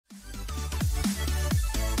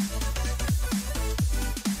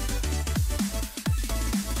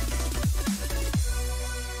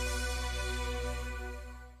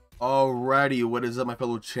Alrighty, what is up, my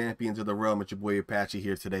fellow champions of the realm? It's your boy Apache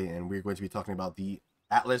here today, and we're going to be talking about the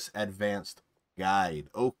Atlas Advanced Guide.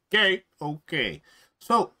 Okay.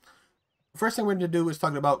 So, first thing we're going to do is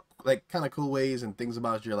talk about like kind of cool ways and things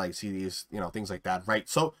about your like CDs, things like that, right?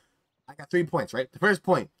 So, I got 3 points, right? The first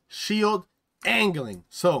point, shield angling.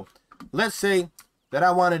 So, let's say that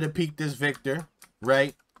I wanted to peek this Victor,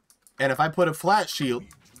 right? And if I put a flat shield,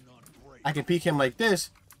 I can peek him like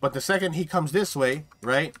this, but the second he comes this way,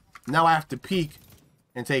 right? Now I have to peek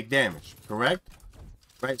and take damage, correct?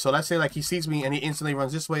 Right, so let's say like he sees me and he instantly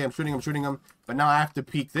runs this way. I'm shooting him, but now I have to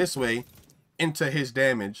peek this way into his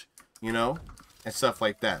damage, and stuff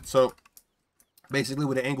like that. So basically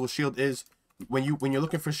what an angle shield is, when you're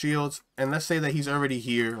looking for shields, and let's say that he's already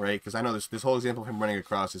here, right? Because I know this whole example of him running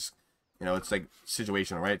across is, it's like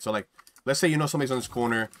situational, right? So like, let's say somebody's on this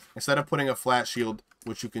corner. Instead of putting a flat shield,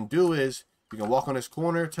 what you can do is you can walk on this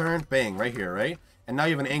corner, turn, bang, right here, right? And now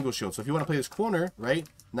you have an angle shield. So if you want to play this corner, right,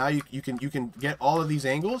 now you can get all of these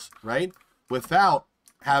angles, right, without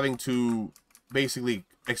having to basically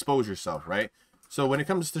expose yourself, right? So when it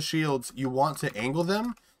comes to shields, you want to angle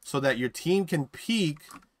them so that your team can peek,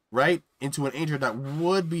 right, into an angel that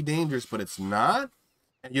would be dangerous, but it's not,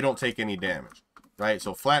 and you don't take any damage, right?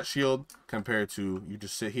 So flat shield compared to you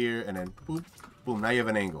just sit here and then boom, boom, now you have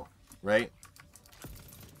an angle, right?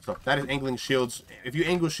 So that is angling shields. If you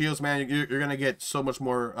angle shields, man, you're going to get so much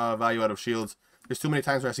more value out of shields. There's too many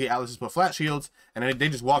times where I see Atlas put flat shields, and then they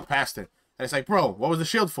just walk past it. And it's like, bro, what was the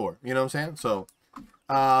shield for? You know what I'm saying? So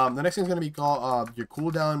the next thing is going to be called your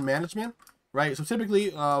cooldown management, right? So typically,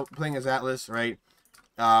 playing as Atlas, right,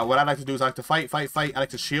 what I like to do is I like to fight. I like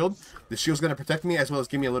to shield. The shield's going to protect me as well as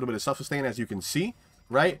give me a little bit of self-sustain, as you can see,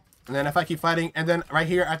 right? And then if I keep fighting, and then right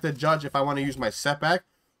here I have to judge if I want to use my setback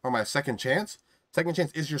or my second chance. Second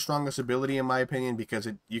chance is your strongest ability, in my opinion, because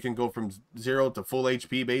you can go from 0 to full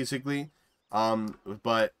HP basically.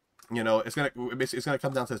 But it's gonna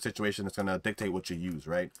come down to the situation that's gonna dictate what you use,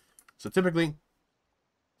 right? So typically,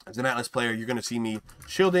 as an Atlas player, you're gonna see me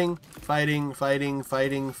shielding, fighting,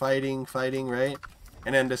 right?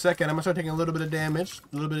 And then the second, I'm gonna start taking a little bit of damage,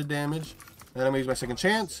 and then I'm gonna use my second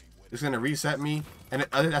chance. It's gonna reset me, and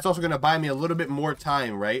that's also gonna buy me a little bit more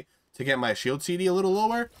time, right? To get my shield CD a little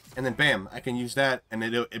lower, and then bam, I can use that, and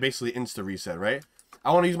it basically insta reset, right?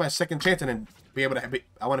 I want to use my second chance and then I want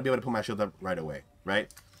to be able to put my shield up right away, right?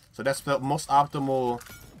 So that's the most optimal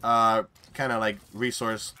kind of like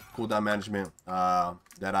resource cooldown management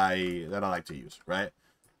that I like to use, right?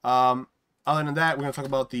 Other than that, we're gonna talk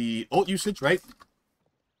about the ult usage, right?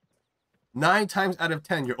 9 times out of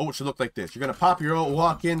 10, your ult should look like this. You're gonna pop your ult,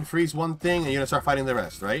 walk in, freeze one thing, and you're gonna start fighting the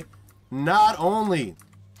rest, right? Not only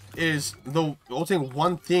is the ulting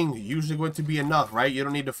one thing usually going to be enough, right? You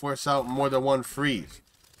don't need to force out more than one freeze.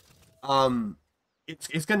 You're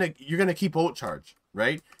gonna keep ult charge,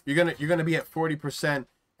 right? You're gonna be at 40%, and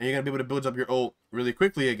you're gonna be able to build up your ult really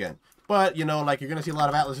quickly again. But like you're gonna see a lot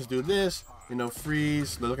of Atlases do this,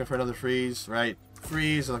 freeze, they're looking for another freeze, right?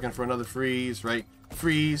 Freeze, they're looking for another freeze, right?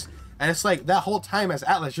 Freeze, and it's like that whole time as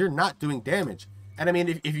Atlas, you're not doing damage. And I mean,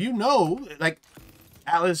 if like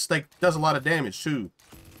Atlas like does a lot of damage too.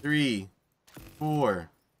 3, 4,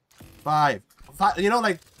 5,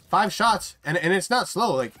 like 5 shots, and it's not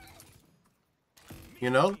slow, like, you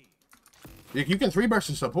can 3 burst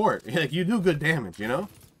and support, like you do good damage, Let's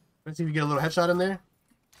see if you get a little headshot in there,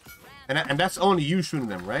 and that's only you shooting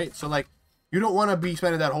them, right? So like, you don't want to be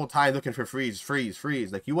spending that whole time looking for freeze,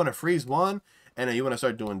 like you want to freeze one, and then you want to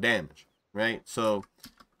start doing damage, right? So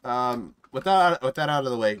with that out of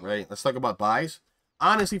the way, right, let's talk about buys.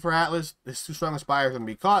 Honestly, for Atlas, his 2 strongest buys are going to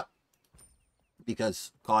be Caught, because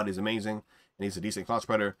Caught is amazing, and he's a decent Caught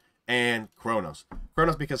spreader, and Chronos.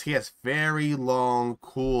 Chronos because he has very long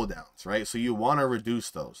cooldowns, right? So you want to reduce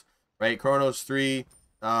those, right? Chronos 3,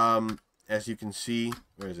 as you can see,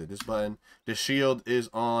 where is it? This button. The shield is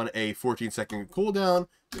on a 14-second cooldown.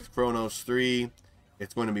 With Chronos 3,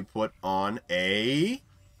 it's going to be put on a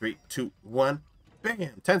 3, 2, 1, bam,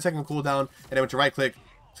 10-second cooldown, and then with your right click,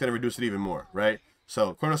 it's going to reduce it even more, right?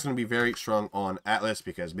 So Chronos is going to be very strong on Atlas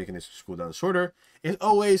because making his cooldown shorter is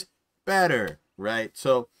always better, right?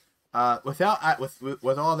 So with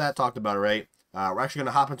all that talked about, right, we're actually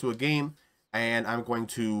going to hop into a game, and I'm going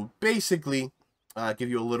to basically give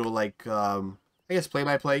you a little like I guess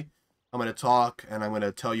play-by-play. I'm going to talk, and I'm going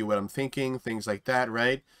to tell you what I'm thinking, things like that,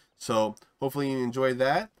 right? So hopefully you enjoy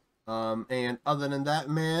that. And other than that,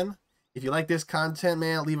 man, if you like this content,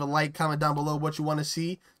 man, leave a like, comment down below what you want to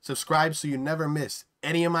see. Subscribe so you never miss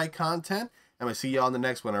any of my content. I'm going to see y'all in the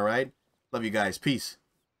next one, all right? Love you guys. Peace.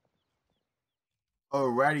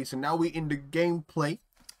 Alrighty, so now we in the gameplay.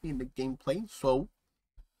 So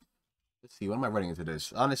Let's see, what am I running into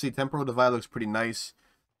this? Honestly, Temporal Divide looks pretty nice.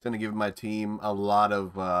 It's gonna give my team a lot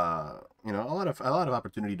of you know, a lot of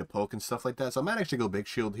opportunity to poke and stuff like that. So I might actually go Big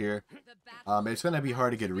Shield here. It's gonna be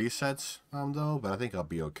hard to get resets though, but I think I'll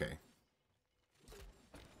be okay.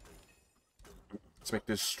 Let's make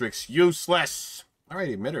this Strix useless.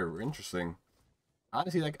 Alright, emitter, interesting.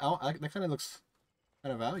 Honestly, like that kind of looks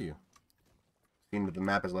kind of value. Seeing that the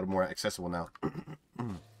map is a little more accessible now.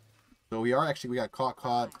 So we got caught.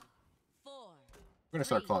 We're gonna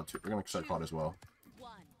start caught too. We're gonna start caught as well.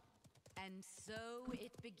 And so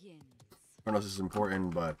it begins. I don't know if this is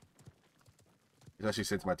important, but especially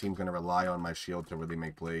since my team's gonna rely on my shield to really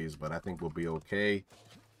make plays, but I think we'll be okay.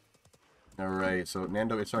 Alright, so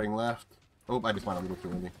Nando is starting left. Oh, I just wanted to go too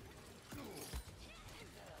early.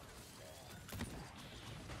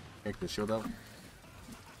 Take the shield out. An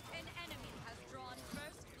enemy has drawn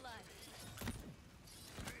first blood.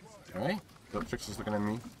 Alright, so Trix is looking at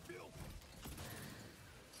me.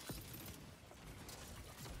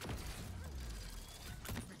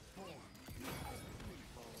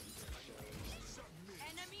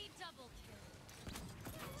 Enemy double kill.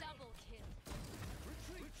 Double kill.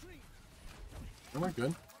 Retreat. Oh, we're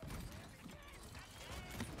good.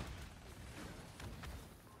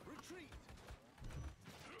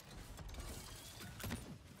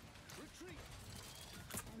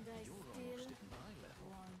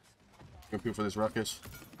 Compete for this ruckus.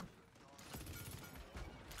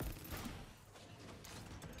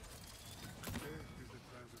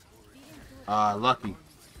 Lucky.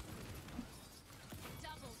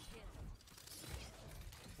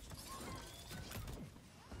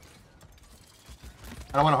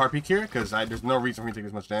 I don't want a hard peek here because there's no reason for me to take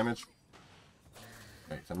this much damage.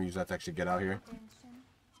 Okay, so I'm gonna use that to actually get out here.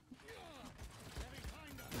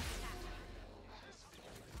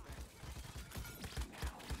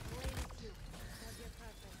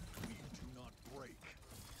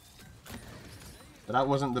 But that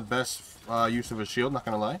wasn't the best use of a shield, not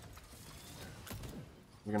gonna lie.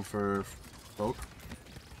 Looking for poke.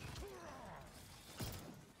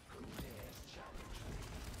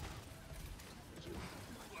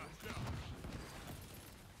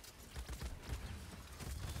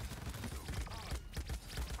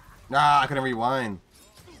 Nah, I couldn't rewind.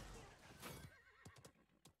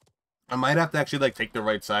 I might have to actually like take the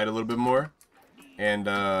right side a little bit more and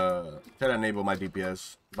try to enable my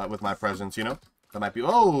DPS, but with my presence, you know. That might be.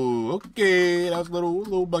 Oh, okay. That was a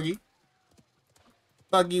little buggy.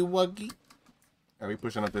 Buggy wuggy. Are we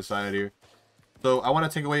pushing up this side here? So I want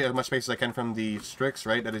to take away as much space as I can from the Strix,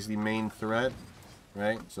 right? That is the main threat,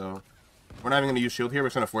 right? So we're not even going to use shield here. We're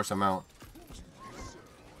just going to force them out.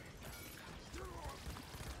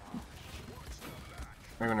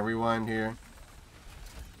 We're going to rewind here.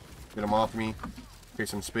 Get them off me. Create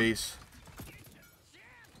some space.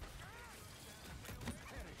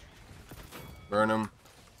 Burn him.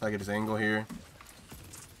 Try to get his angle here.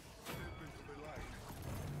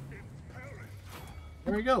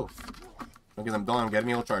 There we go. Don't get them done. Get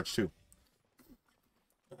me a little charge too.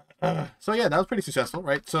 So yeah, that was pretty successful,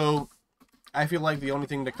 right? So I feel like the only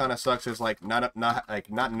thing that kind of sucks is like not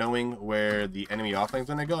knowing where the enemy offlane's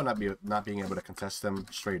gonna go, not being able to contest them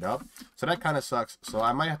straight up. So that kind of sucks. So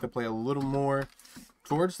I might have to play a little more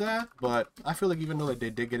towards that, but I feel like even though they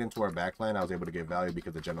did get into our backline, I was able to get value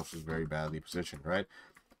because the Genos was very badly positioned, right?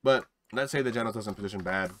 But let's say the Genos doesn't position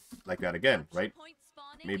bad like that again, right?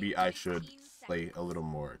 Maybe I should play a little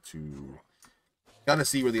more to kind of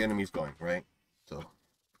see where the enemy's going, right? So what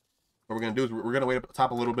we're going to do is we're going to wait up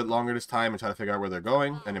top a little bit longer this time and try to figure out where they're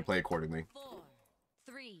going and then play accordingly. 4,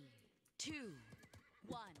 3, 2,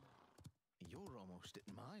 1. You're almost at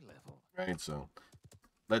my level. Right, so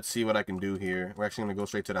let's see what I can do here. We're actually going to go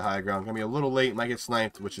straight to the high ground. Going to be a little late. Might get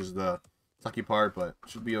sniped, which is the sucky part, but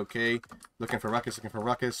should be okay. Looking for Ruckus, looking for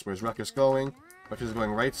Ruckus. Where's Ruckus going? Ruckus is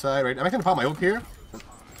going right side, right? Am I going to pop my ult here?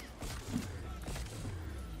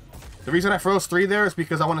 The reason I froze 3 there is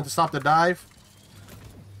because I wanted to stop the dive.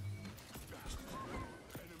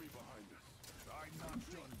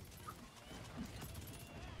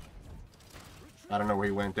 I don't know where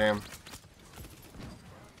he went, damn.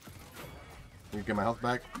 Let me get my health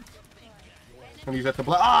back. I'm gonna use that to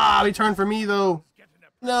block. Ah, he turned for me though.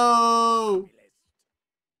 No.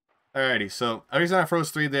 Alrighty, so the reason I froze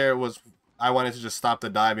 3 there was I wanted to just stop the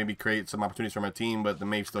dive, maybe create some opportunities for my team, but the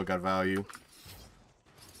mage still got value.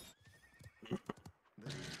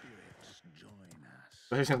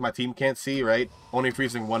 Especially since my team can't see, right? Only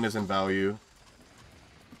freezing 1 is in value.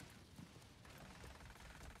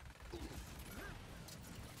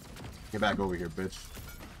 Get back over here, bitch.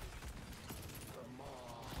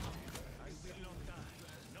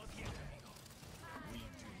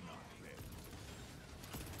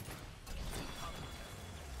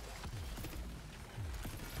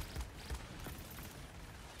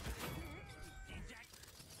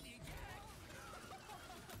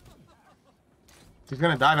 She's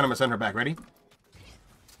gonna dive and I'm gonna send her back. Ready?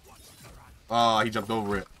 Oh, he jumped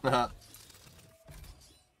over it. My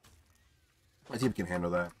team can handle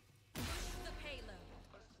that.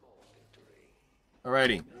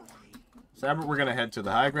 Alrighty. So we're gonna head to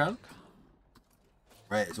the high ground.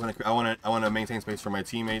 Right. So I wanna maintain space for my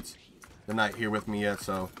teammates. They're not here with me yet,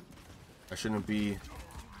 so I shouldn't be.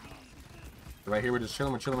 Right here, we're just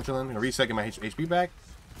chilling. I'm gonna reset, get my HP back.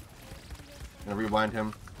 I'm gonna rewind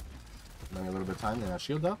him. Give me a little bit of time, and I'll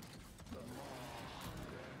shield up.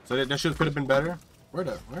 So that shield could have been better.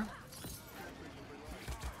 Where?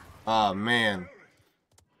 Oh man.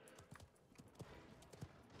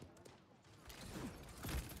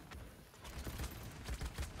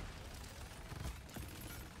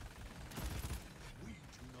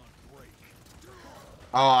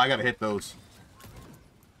 Oh, I gotta hit those.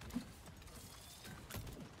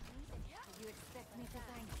 You expect me to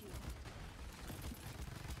thank you?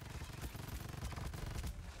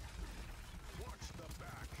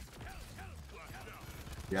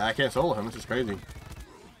 Yeah, I can't solo him. This is crazy.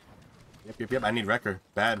 Yep. I need Wrecker.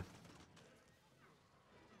 Bad.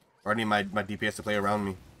 Or I need my DPS to play around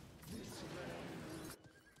me.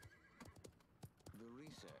 The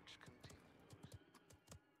research continues.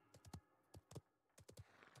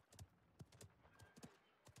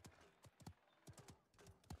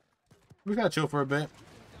 We gotta chill for a bit.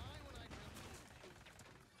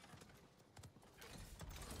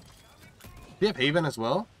 Do you have Haven as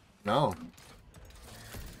well? No.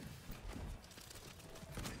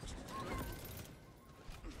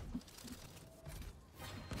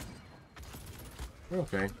 We're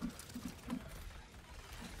okay. 30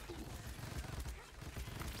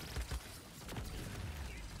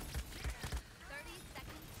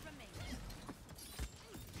 seconds remaining.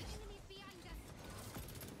 Enemy behind us.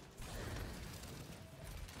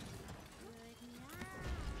 Good night.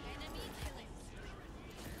 Enemy killing.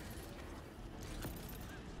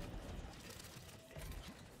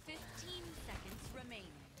 15 seconds remaining.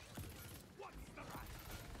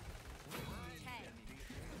 10,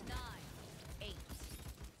 9, 8,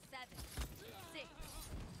 7, 6,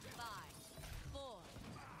 5, 4,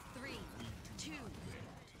 3, 2.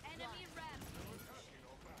 Enemy rampage.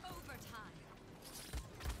 Overtime.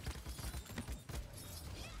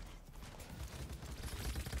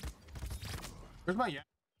 Where's my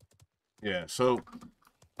Yeah, so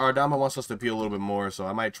our Dama wants us to peel a little bit more, so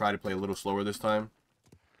I might try to play a little slower this time.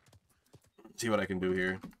 See what I can do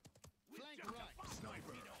here.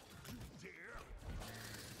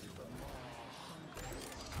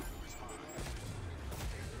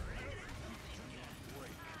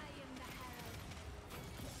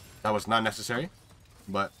 That was not necessary,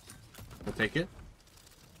 but we'll take it.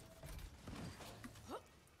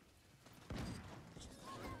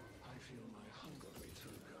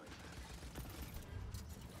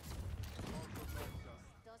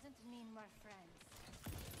 Doesn't mean we're friends.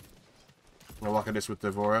 I'm gonna walk at this with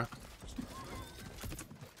Devora.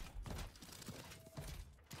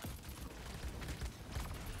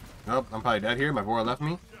 Nope, I'm probably dead here. My Devora left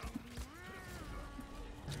me.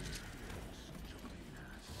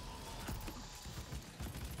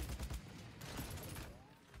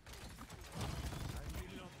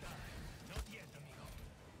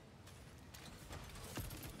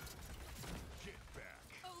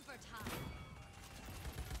 Overtime.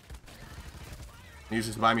 Use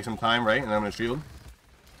this to buy me some time, right? And I'm gonna shield.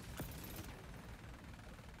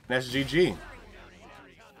 That's GG.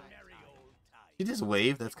 He just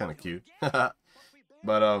waved. That's kind of cute.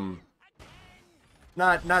 But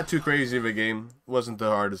not too crazy of a game. Wasn't the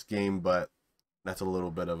hardest game, but that's a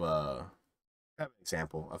little bit of a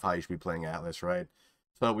example of how you should be playing Atlas, right?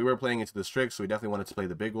 So we were playing into the Strix, so we definitely wanted to play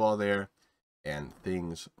the big wall there and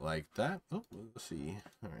things like that. Oh, let's see.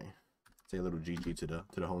 All right, say a little GG to the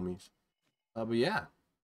homies. But yeah,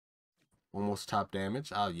 almost top damage.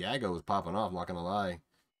 Yago was popping off. Not gonna lie,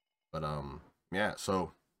 but yeah.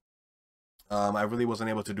 So I really wasn't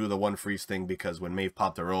able to do the one freeze thing because when Maeve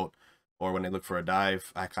popped her ult, or when they looked for a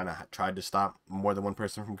dive, I kind of tried to stop more than one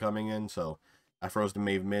person from coming in. So I froze the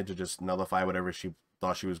Maeve mid to just nullify whatever she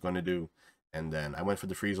thought she was going to do. And then I went for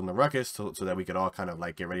the freeze on the Ruckus so that we could all kind of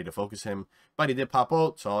like get ready to focus him. But he did pop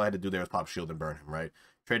ult, so all I had to do there was pop shield and burn him, right?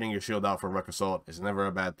 Trading your shield out for Ruckus ult is never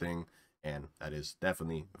a bad thing, and that is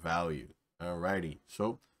definitely value. Alrighty,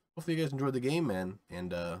 so hopefully you guys enjoyed the game, man.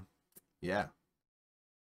 And yeah,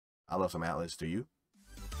 I love some Atlas. Do you?